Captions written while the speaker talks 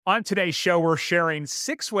On today's show, we're sharing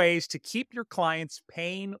 6 ways to keep your clients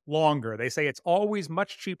paying longer. They say it's always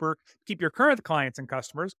much cheaper to keep your current clients and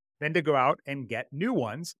customers than to go out and get new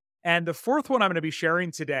ones. And the fourth one I'm going to be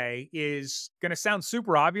sharing today is going to sound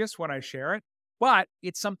super obvious when I share it, but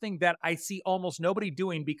it's something that I see almost nobody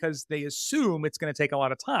doing because they assume it's going to take a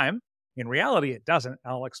lot of time. In reality, it doesn't.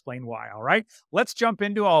 I'll explain why. All right. Let's jump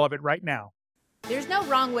into all of it right now. There's no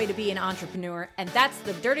wrong way to be an entrepreneur, and that's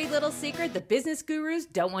the dirty little secret the business gurus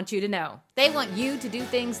don't want you to know. They want you to do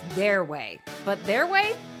things their way, but their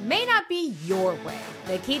way may not be your way.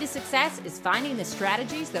 The key to success is finding the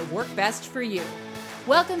strategies that work best for you.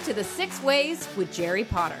 Welcome to the 6 Ways with Jerry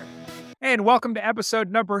Potter. And welcome to episode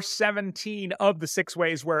number 17 of the 6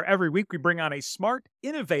 Ways, where every week we bring on a smart,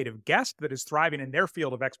 innovative guest that is thriving in their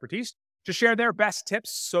field of expertise to share their best tips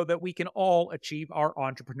so that we can all achieve our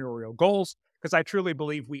entrepreneurial goals. Because I truly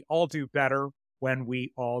believe we all do better when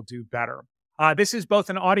we all do better. This is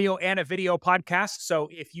both an audio and a video podcast. So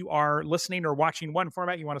if you are listening or watching one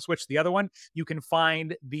format, you want to switch to the other one, you can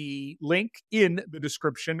find the link in the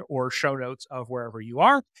description or show notes of wherever you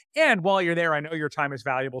are. And while you're there, I know your time is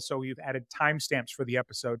valuable. So we've added timestamps for the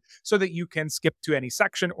episode so that you can skip to any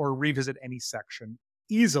section or revisit any section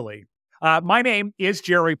easily. My name is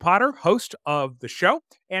Jerry Potter, host of the show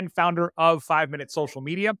and founder of 5 Minute Social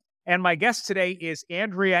Media. And my guest today is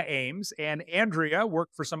Andrea Ames. And Andrea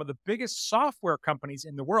worked for some of the biggest software companies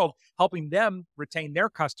in the world, helping them retain their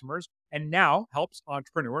customers, and now helps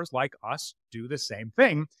entrepreneurs like us do the same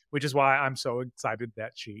thing, which is why I'm so excited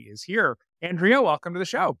that she is here. Andrea, welcome to the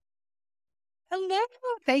show. Hello.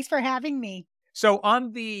 Thanks for having me. So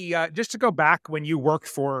on the, just to go back when you worked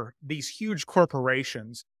for these huge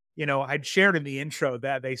corporations, I'd shared in the intro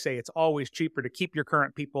that they say it's always cheaper to keep your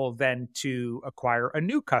current people than to acquire a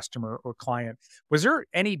new customer or client. Was there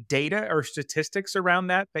any data or statistics around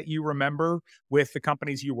that you remember with the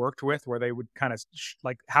companies you worked with where they would kind of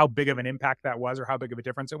like how big of an impact that was or how big of a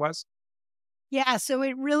difference it was? Yeah, so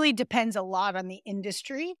it really depends a lot on the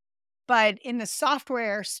industry. But in the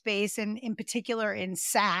software space, and in particular in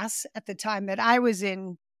SaaS, at the time that I was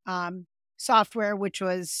in software, which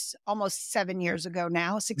was almost 7 years ago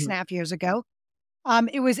now, 6.5 years ago,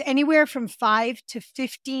 it was anywhere from 5 to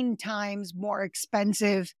 15 times more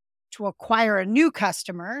expensive to acquire a new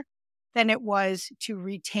customer than it was to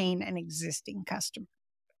retain an existing customer.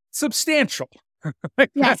 Substantial.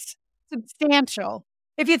 Yes, substantial.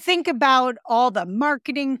 If you think about all the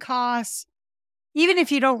marketing costs, even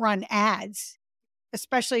if you don't run ads,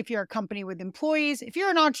 especially if you're a company with employees, if you're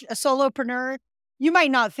a solopreneur, you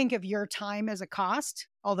might not think of your time as a cost,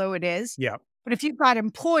 although it is. Yeah. But if you've got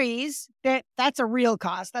employees, that's a real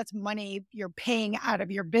cost. That's money you're paying out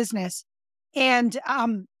of your business. And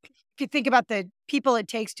if you think about the people it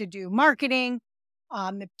takes to do marketing,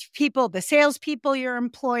 the salespeople you're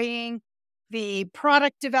employing, the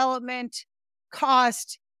product development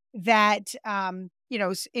cost that,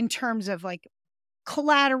 in terms of like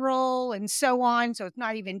collateral and so on. So it's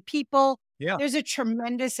not even people. Yeah. There's a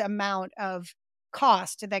tremendous amount of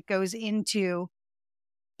cost that goes into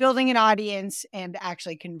building an audience and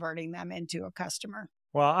actually converting them into a customer.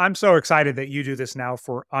 Well, I'm so excited that you do this now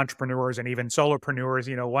for entrepreneurs and even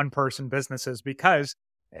solopreneurs, one-person businesses, because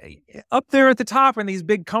up there at the top in these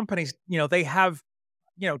big companies, they have,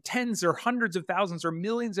 tens or hundreds of thousands or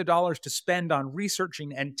millions of dollars to spend on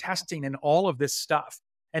researching and testing and all of this stuff.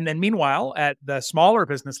 And then meanwhile, at the smaller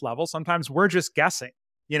business level, sometimes we're just guessing.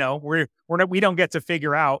 We don't get to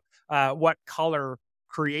figure out what color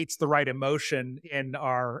creates the right emotion in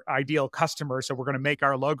our ideal customer. So we're going to make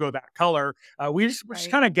our logo that color. We're just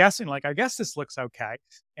kind of guessing, like, I guess this looks okay.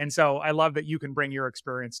 And so I love that you can bring your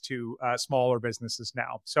experience to smaller businesses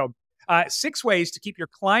now. So 6 ways to keep your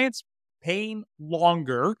clients paying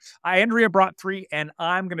longer. Andrea brought 3 and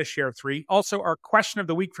I'm going to share 3. Also, our question of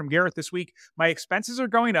the week from Garrett this week: my expenses are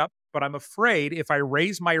going up, but I'm afraid if I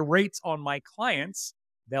raise my rates on my clients,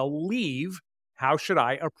 they'll leave. How should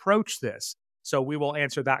I approach this? So we will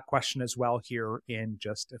answer that question as well here in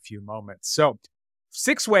just a few moments. So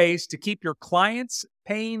 6 ways to keep your clients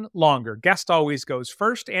paying longer. Guest always goes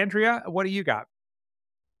first. Andrea, what do you got?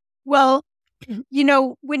 Well,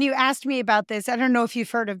 when you asked me about this, I don't know if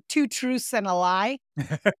you've heard of 2 truths and a lie,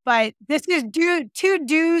 but this is 2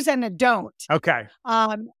 do's and a don't. Okay.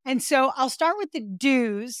 And so I'll start with the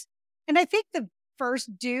do's. And I think the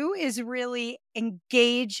first do is really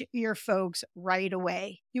engage your folks right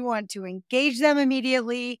away. You want to engage them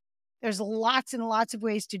immediately. There's lots and lots of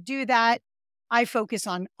ways to do that. I focus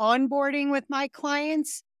on onboarding with my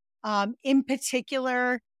clients. In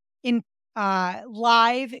particular, in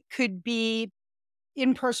live, it could be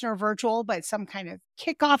in person or virtual, but some kind of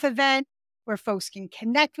kickoff event where folks can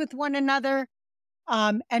connect with one another.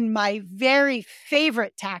 And my very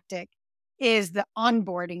favorite tactic is the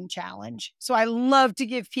onboarding challenge. So I love to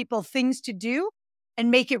give people things to do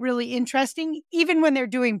and make it really interesting, even when they're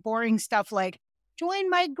doing boring stuff like join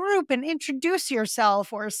my group and introduce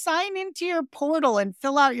yourself or sign into your portal and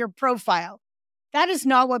fill out your profile. That is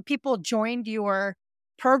not what people joined your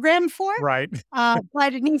program for, Right.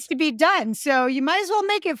 but it needs to be done. So you might as well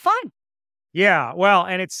make it fun. Yeah, well,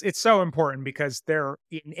 and it's so important because they're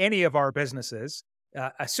in any of our businesses,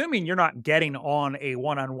 assuming you're not getting on a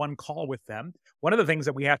one-on-one call with them, one of the things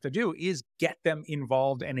that we have to do is get them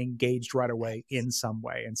involved and engaged right away in some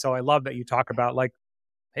way. And so I love that you talk about like,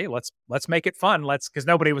 hey, let's make it fun. Let's because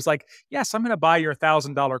nobody was like, yes, I'm going to buy your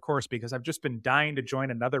 $1,000 course because I've just been dying to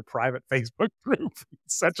join another private Facebook group.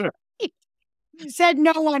 It's such a You said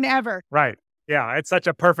no one ever. right. Yeah, it's such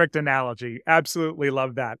a perfect analogy. Absolutely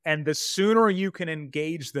love that. And the sooner you can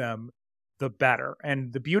engage them, the better.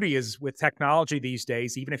 And the beauty is with technology these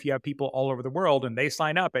days, even if you have people all over the world and they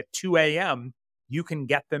sign up at 2 a.m., you can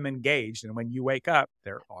get them engaged. And when you wake up,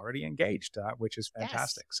 they're already engaged, which is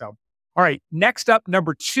fantastic. Yes. So, all right, next up,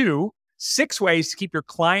 number 2, 6 ways to keep your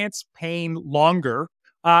clients paying longer.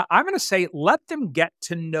 I'm going to say let them get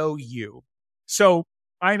to know you. So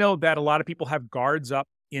I know that a lot of people have guards up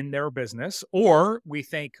in their business, or we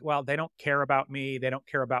think, well, they don't care about me. They don't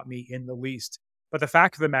care about me in the least. But the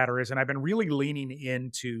fact of the matter is, and I've been really leaning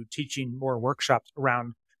into teaching more workshops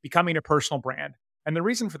around becoming a personal brand. And the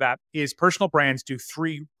reason for that is personal brands do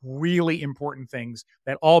 3 really important things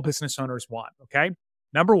that all business owners want. Okay.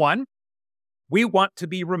 Number 1, we want to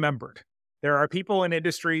be remembered. There are people in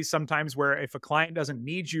industries sometimes where if a client doesn't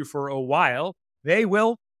need you for a while, they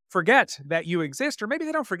will forget that you exist, or maybe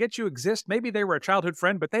they don't forget you exist. Maybe they were a childhood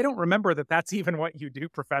friend, but they don't remember that that's even what you do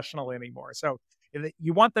professionally anymore. So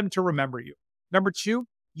you want them to remember you. Number 2,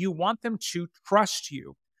 you want them to trust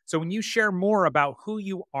you. So when you share more about who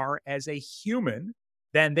you are as a human,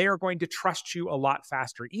 then they are going to trust you a lot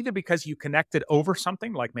faster, either because you connected over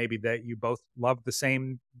something, like maybe that you both love the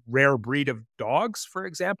same rare breed of dogs, for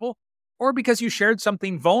example, or because you shared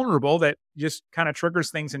something vulnerable that just kind of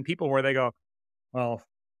triggers things in people where they go, well,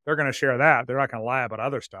 they're going to share that. They're not going to lie about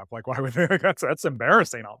other stuff. Like, why would they? That's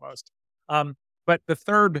embarrassing almost. But the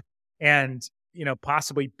third and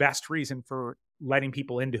possibly best reason for letting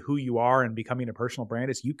people into who you are and becoming a personal brand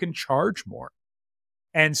is you can charge more.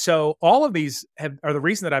 And so all of these are the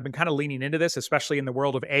reason that I've been kind of leaning into this, especially in the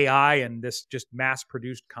world of AI and this just mass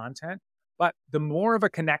produced content. But the more of a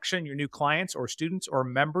connection your new clients or students or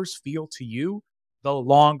members feel to you, the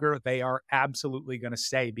longer they are absolutely going to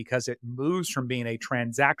stay, because it moves from being a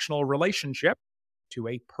transactional relationship to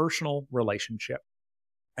a personal relationship.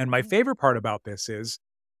 And my favorite part about this is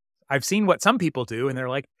I've seen what some people do, and they're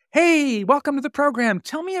like, hey, welcome to the program.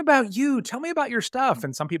 Tell me about you. Tell me about your stuff.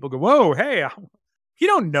 And some people go, whoa, hey, you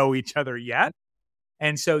don't know each other yet.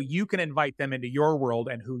 And so you can invite them into your world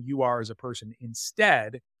and who you are as a person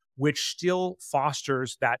instead, which still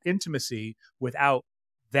fosters that intimacy without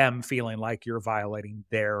them feeling like you're violating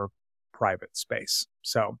their private space.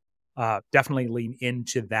 So definitely lean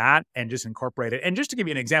into that and just incorporate it. And just to give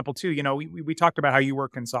you an example too, we talked about how you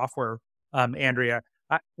work in software, Andrea.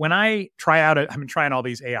 When I try out, I've been trying all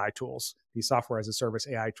these AI tools, these software as a service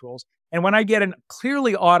AI tools. And when I get a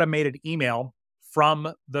clearly automated email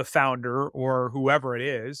from the founder or whoever it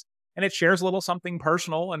is, and it shares a little something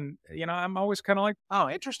personal, and I'm always kind of like, oh,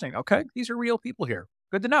 interesting. Okay, these are real people here.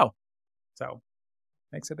 Good to know. So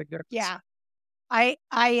makes a big difference. Yeah. I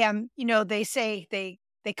am, they say they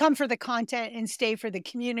come for the content and stay for the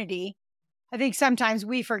community. I think sometimes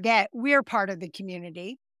we forget we're part of the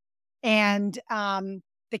community, and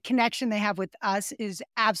the connection they have with us is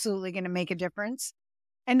absolutely going to make a difference.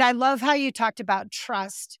 And I love how you talked about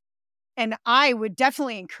trust. And I would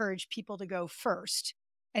definitely encourage people to go first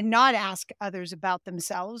and not ask others about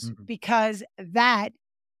themselves, because that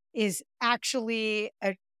is actually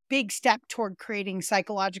a big step toward creating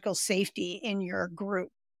psychological safety in your group.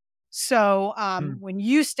 So when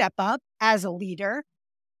you step up as a leader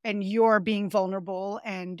and you're being vulnerable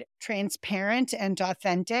and transparent and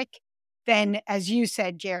authentic, then as you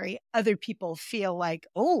said, Jerry, other people feel like,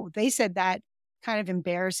 oh, they said that kind of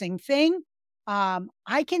embarrassing thing.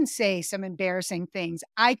 I can say some embarrassing things.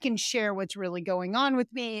 I can share what's really going on with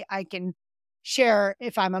me. I can share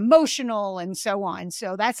if I'm emotional and so on.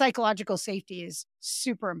 So that psychological safety is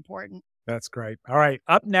super important. That's great. All right.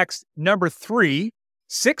 Up next, number 3,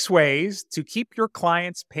 6 ways to keep your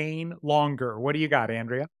clients paying longer. What do you got,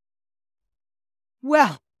 Andrea?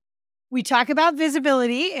 Well, we talk about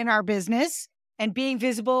visibility in our business and being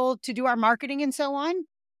visible to do our marketing and so on.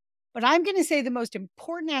 But I'm going to say the most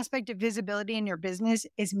important aspect of visibility in your business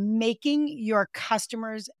is making your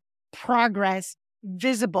customers' progress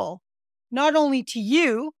visible, not only to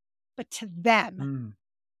you, but to them. Mm.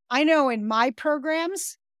 I know in my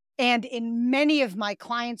programs and in many of my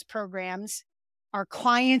clients' programs, our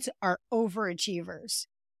clients are overachievers.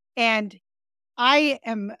 And I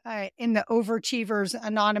am in the Overachievers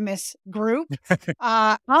Anonymous group.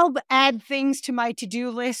 I'll add things to my to-do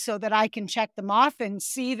list so that I can check them off and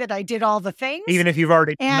see that I did all the things. Even if you've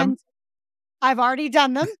already done them? And I've already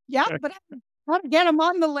done them. Yeah, but I want to get them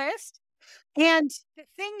on the list. And the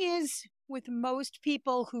thing is, with most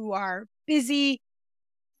people who are busy,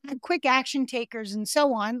 quick action takers, and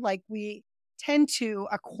so on, like we tend to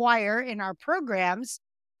acquire in our programs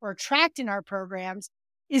or attract in our programs,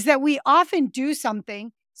 is that we often do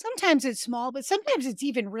something. Sometimes it's small, but sometimes it's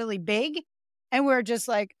even really big. And we're just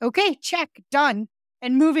like, okay, check, done,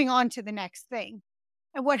 and moving on to the next thing.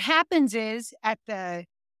 And what happens is at the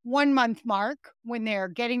 1 month mark, when they're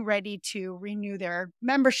getting ready to renew their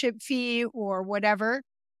membership fee or whatever,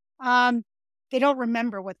 um, they don't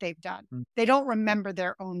remember what they've done. Mm. They don't remember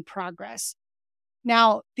their own progress.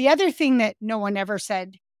 Now, the other thing that no one ever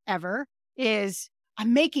said ever is,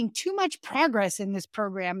 I'm making too much progress in this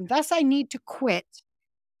program, thus I need to quit.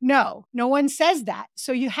 No, no one says that.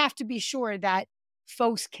 So you have to be sure that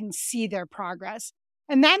folks can see their progress.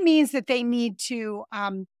 And that means that they need to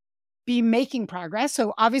be making progress.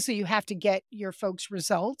 So obviously you have to get your folks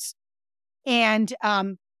results. And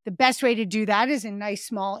the best way to do that is in nice,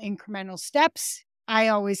 small, incremental steps. I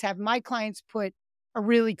always have my clients put a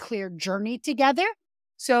really clear journey together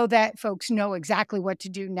so that folks know exactly what to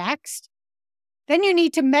do next. Then you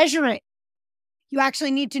need to measure it. You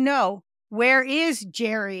actually need to know, where is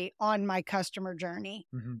Jerry on my customer journey?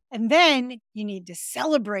 Mm-hmm. And then you need to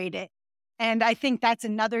celebrate it. And I think that's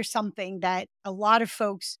another something that a lot of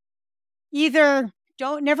folks either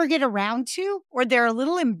never get around to, or they're a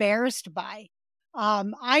little embarrassed by.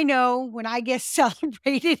 I know when I get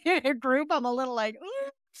celebrated in a group, I'm a little like,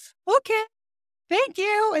 okay, thank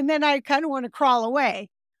you. And then I kind of want to crawl away.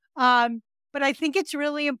 But I think it's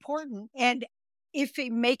really important. And if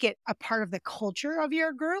you make it a part of the culture of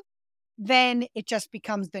your group, then it just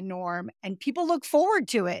becomes the norm and people look forward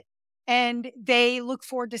to it. And they look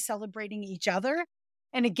forward to celebrating each other.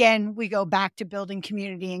 And again, we go back to building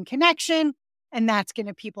community and connection, and that's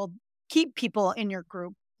going to keep people in your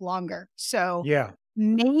group longer. So Yeah.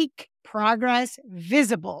 make progress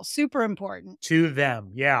visible. Super important. To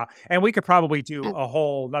them. Yeah. And we could probably do a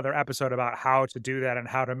whole another episode about how to do that and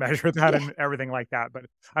how to measure that and everything like that. But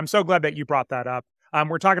I'm so glad that you brought that up.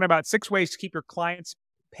 We're talking about 6 ways to keep your clients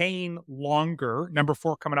paying longer. Number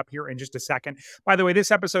 4 coming up here in just a second. By the way,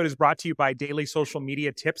 this episode is brought to you by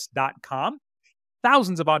dailysocialmediatips.com.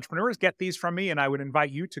 Thousands of entrepreneurs get these from me, and I would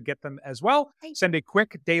invite you to get them as well. Send a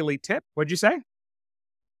quick daily tip. What'd you say?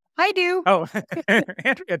 I do. Oh,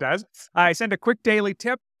 Andrea does. I send a quick daily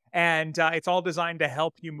tip, and it's all designed to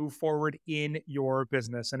help you move forward in your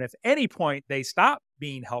business. And if any point they stop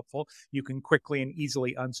being helpful, you can quickly and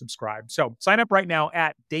easily unsubscribe. So sign up right now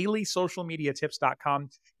at dailysocialmediatips.com.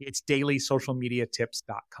 It's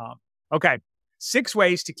dailysocialmediatips.com. Okay, 6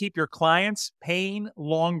 ways to keep your clients paying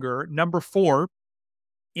longer. Number 4,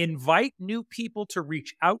 invite new people to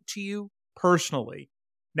reach out to you personally.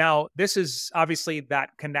 Now, this is obviously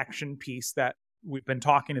that connection piece that we've been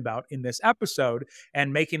talking about in this episode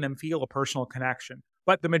and making them feel a personal connection.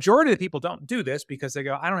 But the majority of the people don't do this because they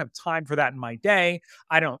go, I don't have time for that in my day.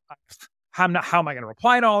 How am I going to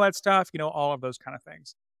reply to all that stuff? All of those kind of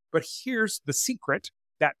things. But here's the secret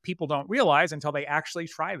that people don't realize until they actually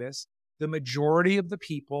try this. The majority of the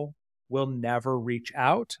people will never reach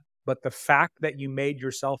out, but the fact that you made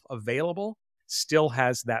yourself available still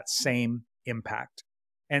has that same impact.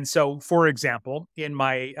 And so, for example, in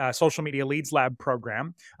my social media leads lab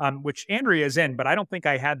program, which Andrea is in, but I don't think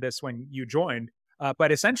I had this when you joined.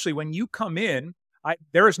 But essentially, when you come in,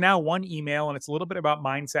 there is now one email, and it's a little bit about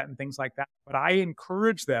mindset and things like that. But I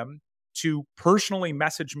encourage them to personally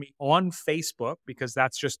message me on Facebook because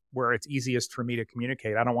that's just where it's easiest for me to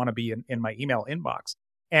communicate. I don't want to be in my email inbox.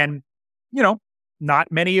 And,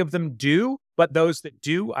 not many of them do, but those that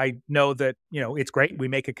do, I know that, it's great. We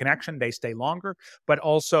make a connection. They stay longer. But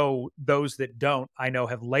also those that don't, I know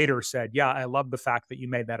have later said, yeah, I love the fact that you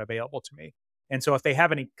made that available to me. And so if they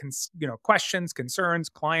have any, questions, concerns,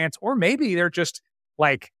 clients, or maybe they're just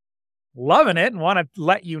like loving it and want to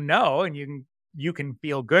let you know, and you can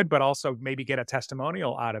feel good, but also maybe get a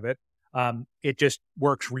testimonial out of it. It just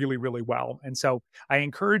works really, really well. And so I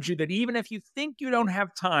encourage you that even if you think you don't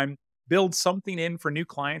have time, build something in for new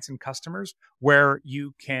clients and customers where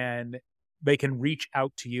you can they can reach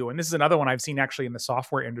out to you. And this is another one I've seen actually in the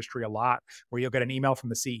software industry a lot, where you'll get an email from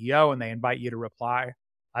the CEO and they invite you to reply.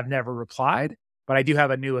 I've never replied, but I do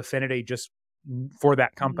have a new affinity just for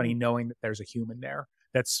that company, knowing that there's a human there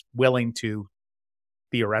that's willing to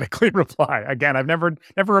theoretically reply. Again, I've never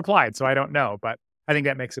replied, so I don't know, but I think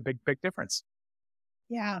that makes a big difference.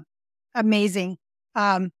 Yeah. Amazing.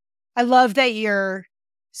 I love that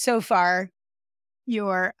so far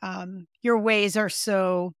your ways are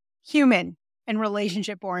so human and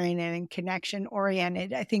relationship oriented and connection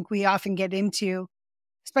oriented. I think we often get into,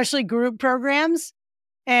 especially group programs,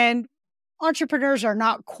 and entrepreneurs are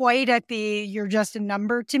not quite at the "you're just a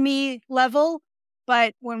number to me" level,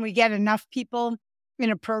 but when we get enough people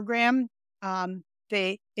in a program,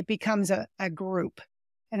 it becomes a group,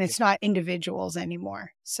 and it's not individuals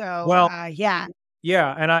anymore. So, Well, yeah.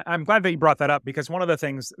 yeah, and I'm glad that you brought that up, because one of the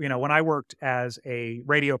things, when I worked as a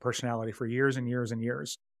radio personality for years and years and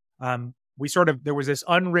years, there was this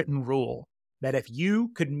unwritten rule that if you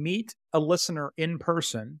could meet a listener in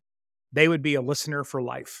person, they would be a listener for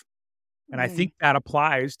life. And I think that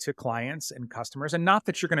applies to clients and customers. And not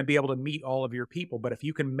that you're going to be able to meet all of your people, but if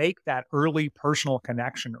you can make that early personal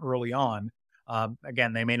connection early on,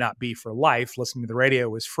 again, they may not be for life. Listening to the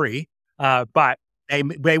radio is free, but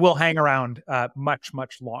they will hang around much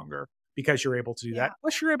longer, because you're able to do that.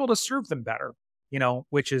 Plus, you're able to serve them better,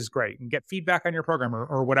 which is great, and get feedback on your program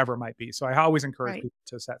or whatever it might be. So I always encourage people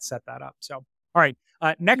to set that up. So, all right,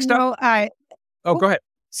 next up. Go ahead.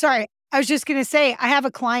 Sorry. I was just going to say, I have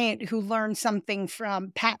a client who learned something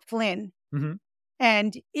from Pat Flynn. Mm-hmm.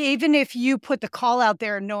 And even if you put the call out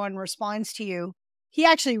there and no one responds to you, he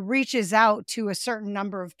actually reaches out to a certain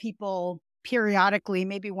number of people periodically,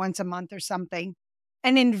 maybe once a month or something,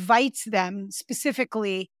 and invites them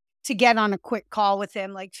specifically to get on a quick call with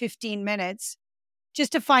him, like 15 minutes,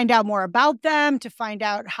 just to find out more about them, to find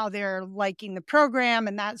out how they're liking the program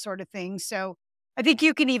and that sort of thing. So I think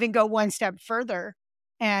you can even go one step further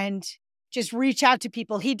and just reach out to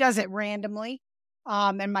people. He does it randomly.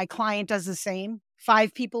 And my client does the same,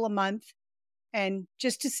 5 people a month, and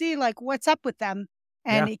just to see what's up with them.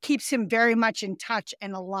 And it keeps him very much in touch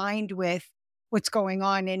and aligned with what's going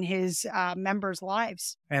on in his members'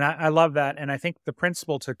 lives. And I love that. And I think the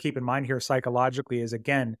principle to keep in mind here psychologically is,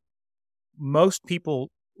 again, most people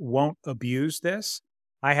won't abuse this.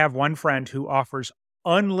 I have one friend who offers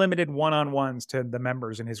unlimited one-on-ones to the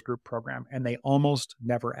members in his group program, and they almost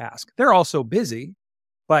never ask. They're also busy,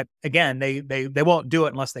 but again, they won't do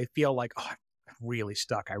it unless they feel like, oh, I'm really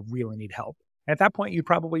stuck. I really need help. At that point, you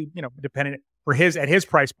probably, depending at his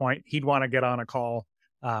price point, he'd want to get on a call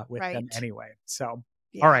with them anyway. So,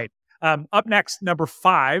 all right. Up next, number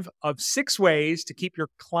 5 of 6 ways to keep your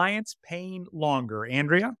clients paying longer.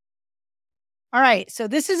 Andrea? All right. So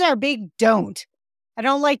this is our big don't. I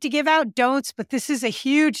don't like to give out don'ts, but this is a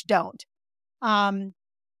huge don't.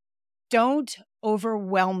 Don't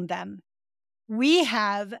overwhelm them. We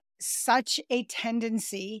have such a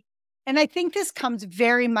tendency, and I think this comes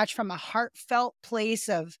very much from a heartfelt place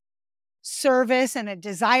of service and a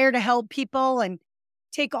desire to help people and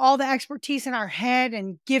take all the expertise in our head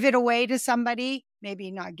and give it away to somebody.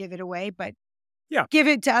 Maybe not give it away, but give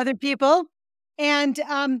it to other people. And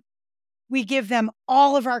we give them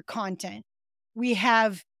all of our content. We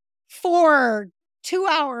have 4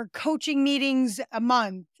 2-hour coaching meetings a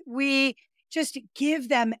month. We just give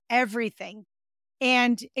them everything.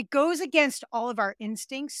 And it goes against all of our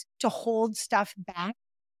instincts to hold stuff back.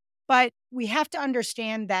 But we have to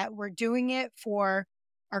understand that we're doing it for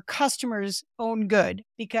our customers' own good,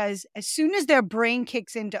 because as soon as their brain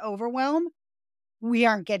kicks into overwhelm, we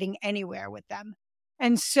aren't getting anywhere with them.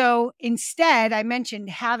 And so instead, I mentioned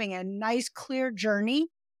having a nice, clear journey.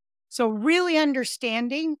 So really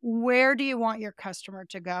understanding, where do you want your customer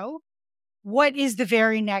to go? What is the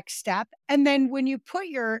very next step? And then when you put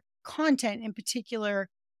your content in particular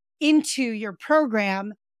into your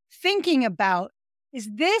program, thinking about, is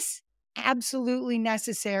this absolutely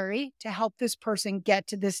necessary to help this person get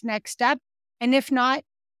to this next step? And if not,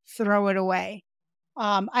 throw it away.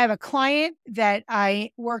 I have a client that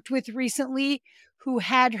I worked with recently who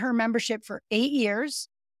had her membership for 8 years,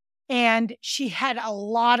 and she had a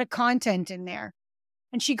lot of content in there.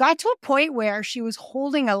 And she got to a point where she was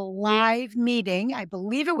holding a live meeting. I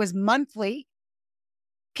believe it was monthly.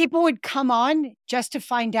 People would come on just to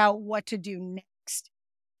find out what to do next.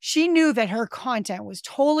 She knew that her content was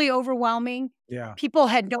totally overwhelming. Yeah. People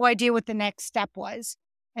had no idea what the next step was.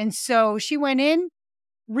 And so she went in,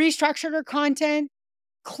 restructured her content,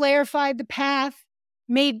 clarified the path,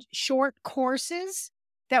 made short courses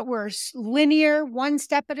that were linear, one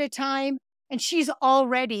step at a time. And she's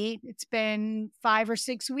already, it's been 5 or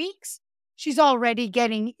 6 weeks, she's already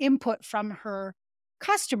getting input from her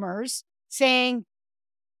customers saying,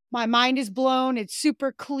 my mind is blown. It's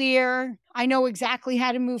super clear. I know exactly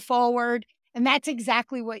how to move forward. And that's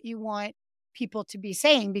exactly what you want people to be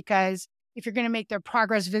saying, because if you're going to make their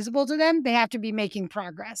progress visible to them, they have to be making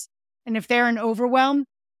progress. And if they're in overwhelm,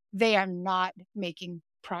 they are not making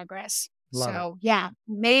progress. Love it. So yeah,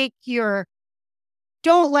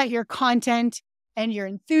 don't let your content and your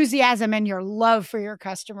enthusiasm and your love for your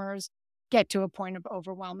customers get to a point of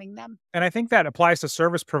overwhelming them. And I think that applies to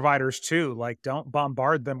service providers too. Like, don't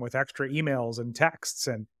bombard them with extra emails and texts,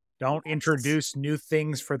 and don't Yes. introduce new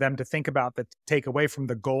things for them to think about that take away from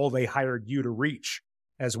the goal they hired you to reach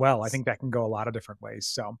as well. I think that can go a lot of different ways.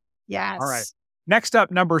 So, all right. Yes. Next up,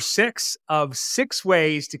 number 6 of 6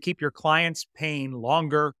 ways to keep your clients paying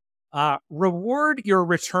longer. Reward your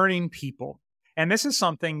returning people. And this is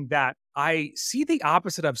something that I see the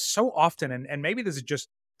opposite of so often. And maybe this is just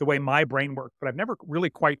the way my brain works, but I've never really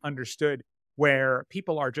quite understood where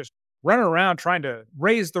people are just running around trying to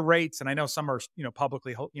raise the rates. And I know some are,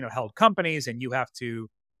 publicly, held companies, and you have to,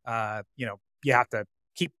 you have to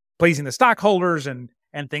keep pleasing the stockholders and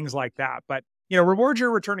things like that. But reward your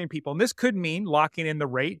returning people. And this could mean locking in the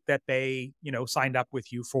rate that they, signed up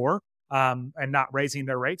with you for, and not raising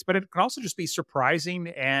their rates. But it can also just be surprising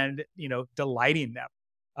and, delighting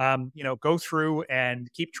them. Go through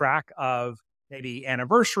and keep track of maybe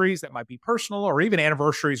anniversaries that might be personal, or even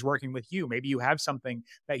anniversaries working with you. Maybe you have something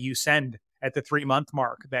that you send at the 3-month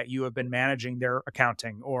mark that you have been managing their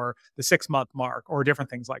accounting, or the 6-month mark, or different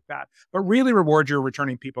things like that. But really reward your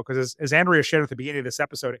returning people, because as Andrea shared at the beginning of this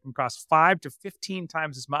episode, it can cost 5 to 15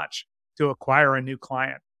 times as much to acquire a new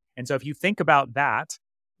client. And so if you think about that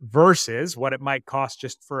versus what it might cost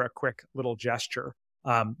just for a quick little gesture,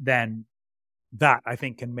 then that I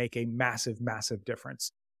think can make a massive, massive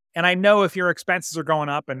difference. And I know if your expenses are going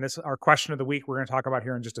up, and this, our question of the week we're going to talk about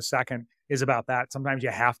here in just a second, is about that. Sometimes you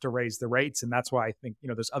have to raise the rates. And that's why I think,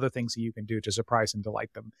 there's other things that you can do to surprise and delight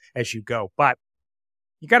them as you go. But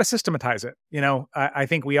you got to systematize it. I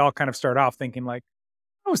think we all kind of start off thinking like,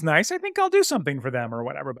 that was nice, I think I'll do something for them or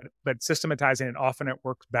whatever. But systematizing it, often it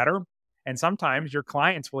works better. And sometimes your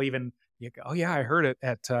clients will even, go, oh yeah, I heard it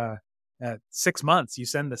at 6 months, you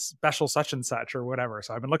send the special such and such or whatever.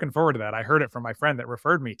 So I've been looking forward to that. I heard it from my friend that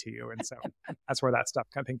referred me to you. And so that's where that stuff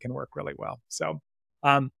I think can work really well. So,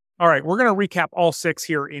 all right, we're going to recap all 6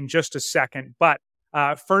 here in just a second. But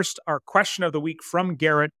first, our question of the week from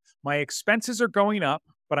Garrett. My expenses are going up,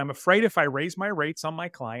 but I'm afraid if I raise my rates on my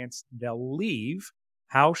clients, they'll leave.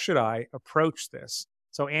 How should I approach this?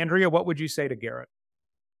 So Andrea, what would you say to Garrett?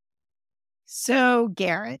 So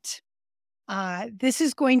Garrett, this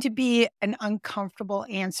is going to be an uncomfortable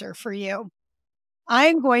answer for you.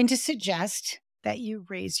 I'm going to suggest that you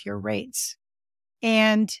raise your rates,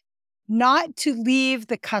 and not to leave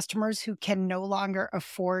the customers who can no longer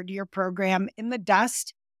afford your program in the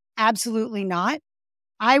dust. Absolutely not.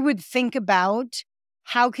 I would think about,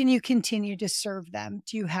 how can you continue to serve them?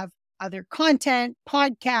 Do you have other content,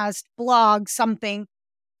 podcast, blog, something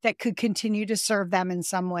that could continue to serve them in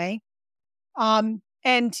some way?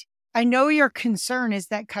 And I know your concern is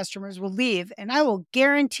that customers will leave, and I will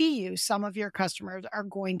guarantee you some of your customers are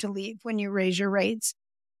going to leave when you raise your rates.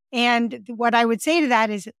 And what I would say to that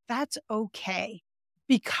is, that's okay,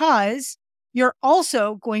 because you're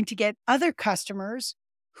also going to get other customers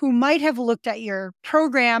who might have looked at your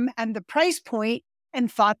program and the price point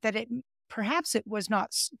and thought that perhaps it was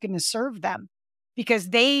not going to serve them, because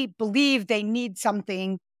they believe they need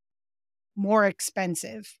something more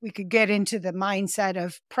expensive. We could get into the mindset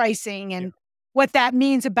of pricing and what that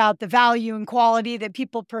means about the value and quality that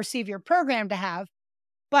people perceive your program to have.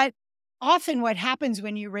 But often what happens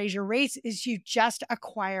when you raise your rates is you just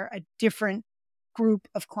acquire a different group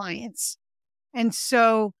of clients. And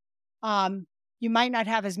so you might not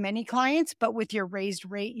have as many clients, but with your raised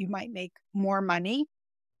rate, you might make more money.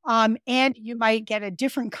 And you might get a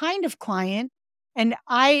different kind of client. And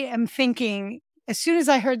I am thinking, as soon as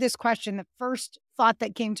I heard this question, the first thought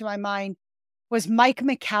that came to my mind was Mike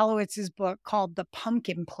Michalowicz's book called The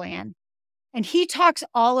Pumpkin Plan. And he talks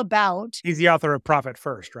all about... He's the author of Profit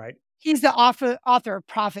First, right? He's the author of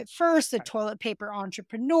Profit First, The Toilet Paper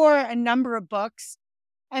Entrepreneur, a number of books.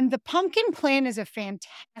 And The Pumpkin Plan is a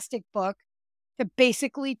fantastic book that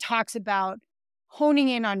basically talks about honing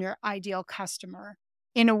in on your ideal customer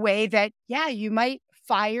in a way that, you might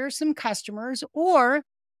fire some customers, or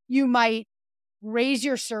you might raise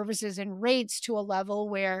your services and rates to a level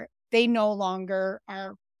where they no longer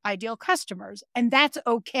are ideal customers. And that's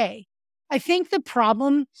okay. I think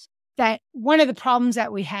one of the problems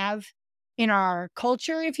that we have in our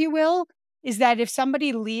culture, if you will, is that if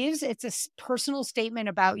somebody leaves, it's a personal statement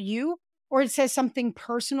about you, or it says something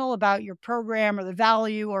personal about your program or the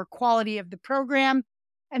value or quality of the program.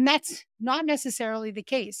 And that's not necessarily the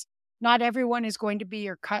case. Not everyone is going to be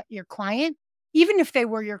your client, even if they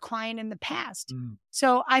were your client in the past.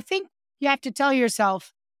 So I think you have to tell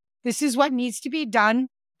yourself, this is what needs to be done.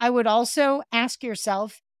 I would also ask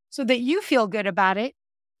yourself, so that you feel good about it,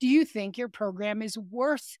 do you think your program is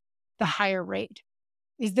worth the higher rate?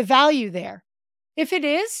 Is the value there? If it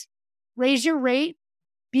is, raise your rate,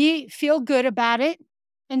 feel good about it,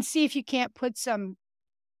 and see if you can't put some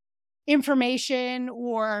information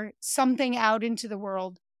or something out into the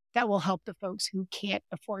world that will help the folks who can't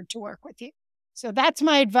afford to work with you. So that's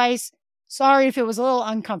my advice. Sorry if it was a little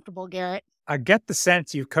uncomfortable, Garrett. I get the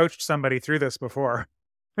sense you've coached somebody through this before.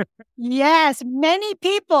 Yes, many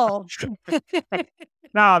people.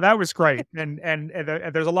 No, that was great. And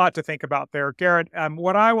there's a lot to think about there. Garrett,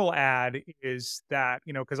 what I will add is that,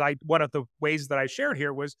 because one of the ways that I shared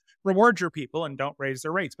here was reward your people and don't raise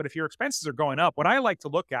their rates. But if your expenses are going up, what I like to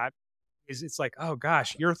look at is it's like, oh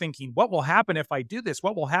gosh, you're thinking, what will happen if I do this?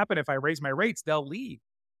 What will happen if I raise my rates? They'll leave.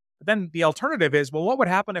 But then the alternative is, well, what would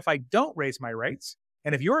happen if I don't raise my rates?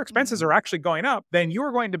 And if your expenses are actually going up, then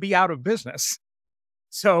you're going to be out of business.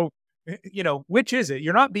 So, which is it?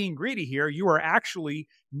 You're not being greedy here. You are actually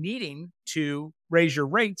needing to raise your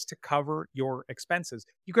rates to cover your expenses.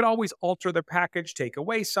 You could always alter the package, take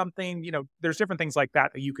away something. There's different things like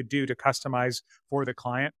that you could do to customize for the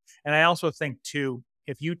client. And I also think, too,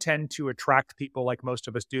 if you tend to attract people like most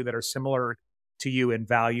of us do that are similar to you in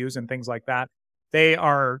values and things like that, they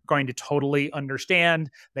are going to totally understand.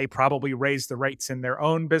 They probably raise the rates in their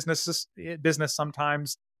own business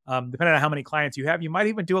sometimes. Depending on how many clients you have, you might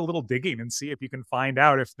even do a little digging and see if you can find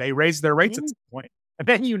out if they raise their rates at some point. And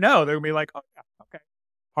then they're going to be like, oh, yeah, okay,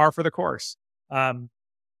 par for the course.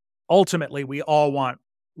 Ultimately, we all want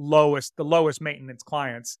the lowest maintenance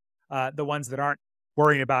clients, the ones that aren't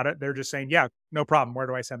worrying about it. They're just saying, yeah, no problem. Where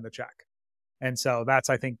do I send the check? And so that's,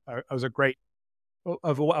 I think, was a great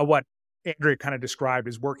of what Andrea kind of described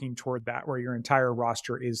as working toward that, where your entire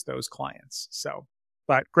roster is those clients. So,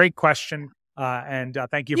 but great question. And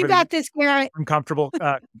thank you for this, Garrett. Uncomfortable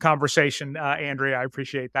conversation, Andrea. I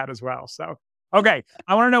appreciate that as well. So, okay.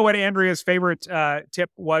 I want to know what Andrea's favorite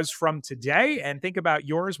tip was from today, and think about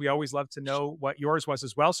yours. We always love to know what yours was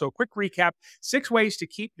as well. So a quick recap, 6 ways to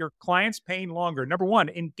keep your clients paying longer. Number 1,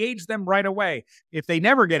 engage them right away. If they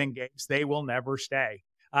never get engaged, they will never stay.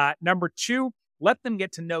 Number 2, let them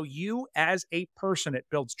get to know you as a person. It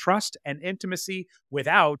builds trust and intimacy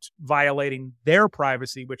without violating their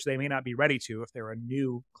privacy, which they may not be ready to if they're a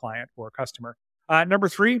new client or a customer. Number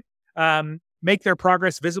 3, make their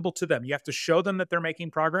progress visible to them. You have to show them that they're making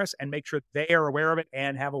progress and make sure they are aware of it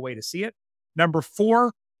and have a way to see it. Number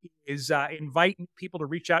 4 is invite people to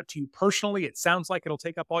reach out to you personally. It sounds like it'll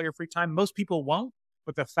take up all your free time. Most people won't,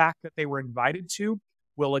 but the fact that they were invited to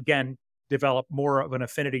will, again, develop more of an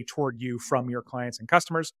affinity toward you from your clients and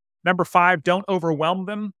customers. Number 5, don't overwhelm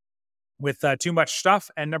them with too much stuff.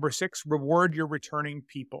 And number 6, reward your returning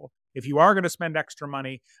people. If you are going to spend extra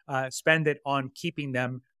money, spend it on keeping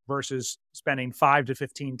them versus spending 5 to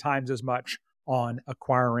 15 times as much on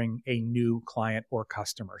acquiring a new client or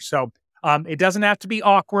customer. So it doesn't have to be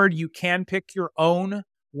awkward. You can pick your own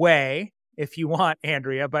way if you want,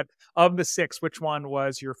 Andrea. But of the 6, which one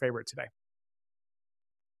was your favorite today?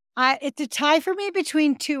 It's a tie for me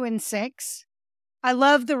between 2 and 6. I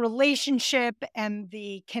love the relationship and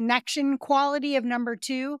the connection quality of number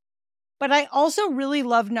 2, but I also really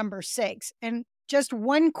love number 6. And just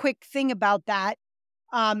one quick thing about that,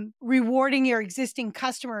 rewarding your existing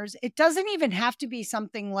customers, it doesn't even have to be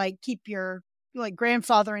something like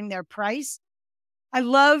grandfathering their price. I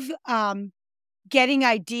love getting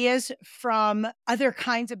ideas from other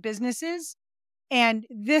kinds of businesses. And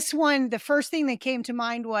this one, the first thing that came to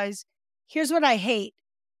mind was, here's what I hate.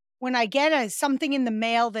 When I get something in the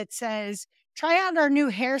mail that says, try out our new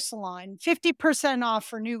hair salon, 50% off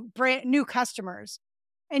for brand new customers.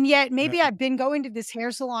 And yet maybe I've been going to this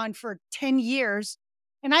hair salon for 10 years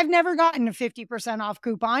and I've never gotten a 50% off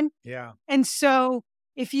coupon. Yeah. And so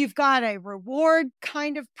if you've got a reward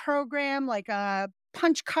kind of program, like a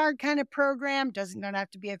punch card kind of program, doesn't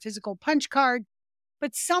have to be a physical punch card,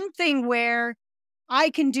 but something where I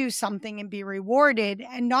can do something and be rewarded,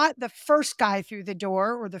 and not the first guy through the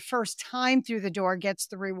door or the first time through the door gets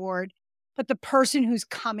the reward, but the person who's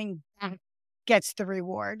coming back gets the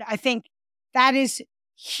reward. I think that is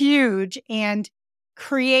huge and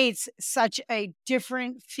creates such a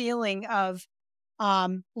different feeling of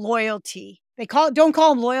loyalty. Don't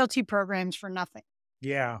call them loyalty programs for nothing.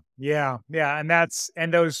 Yeah. Yeah. Yeah.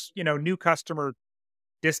 And those, new customer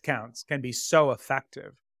discounts can be so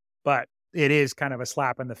effective, but it is kind of a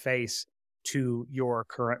slap in the face to your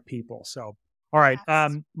current people. So, all right.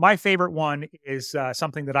 Yes. My favorite one is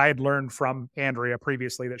something that I had learned from Andrea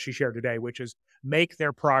previously that she shared today, which is make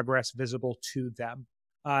their progress visible to them.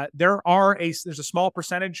 There's a small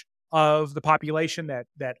percentage of the population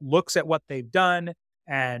that looks at what they've done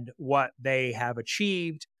and what they have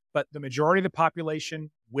achieved, but the majority of the population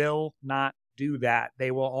will not do that.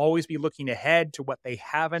 They will always be looking ahead to what they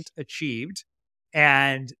haven't achieved.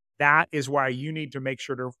 And that is why you need to make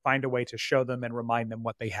sure to find a way to show them and remind them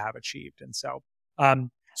what they have achieved. And so,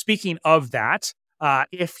 speaking of that,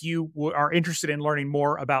 if you are interested in learning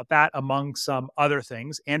more about that, among some other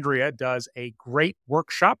things, Andrea does a great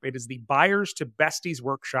workshop. It is the Buyers to Besties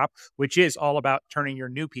workshop, which is all about turning your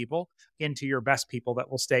new people into your best people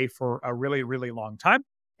that will stay for a really, really long time.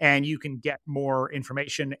 And you can get more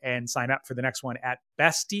information and sign up for the next one at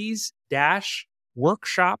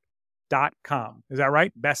besties-workshop.com. Is that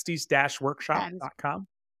right? That is, Besties-workshop.com.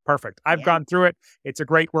 Perfect. I've yeah. gone through it. It's a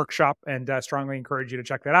great workshop and strongly encourage you to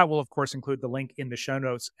check that out. We'll, of course, include the link in the show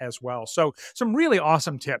notes as well. So, some really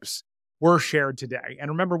awesome tips were shared today. And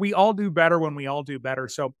remember, we all do better when we all do better.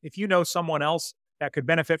 So, if you know someone else that could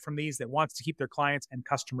benefit from these, that wants to keep their clients and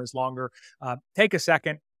customers longer, take a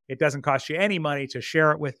second. It doesn't cost you any money to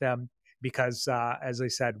share it with them because, as I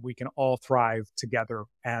said, we can all thrive together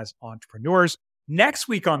as entrepreneurs. Next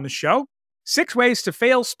week on the show, 6 ways to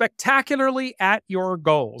fail spectacularly at your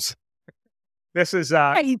goals. This is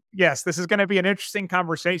Right. yes, this is going to be an interesting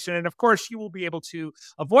conversation, and of course, you will be able to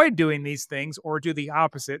avoid doing these things or do the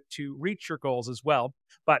opposite to reach your goals as well.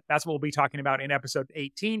 But that's what we'll be talking about in episode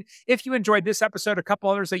 18. If you enjoyed this episode, a couple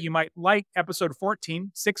others that you might like: episode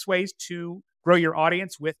 14, 6 ways to grow your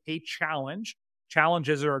audience with a challenge.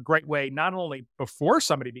 Challenges are a great way not only before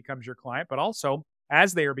somebody becomes your client, but also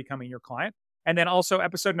as they are becoming your client. And then also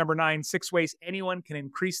episode number 9, 6 ways anyone can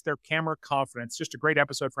increase their camera confidence. Just a great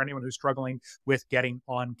episode for anyone who's struggling with getting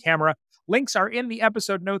on camera. Links are in the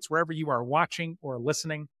episode notes wherever you are watching or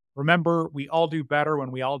listening. Remember, we all do better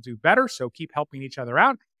when we all do better. So keep helping each other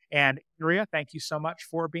out. And Andrea, thank you so much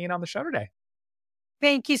for being on the show today.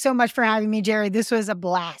 Thank you so much for having me, Jerry. This was a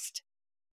blast.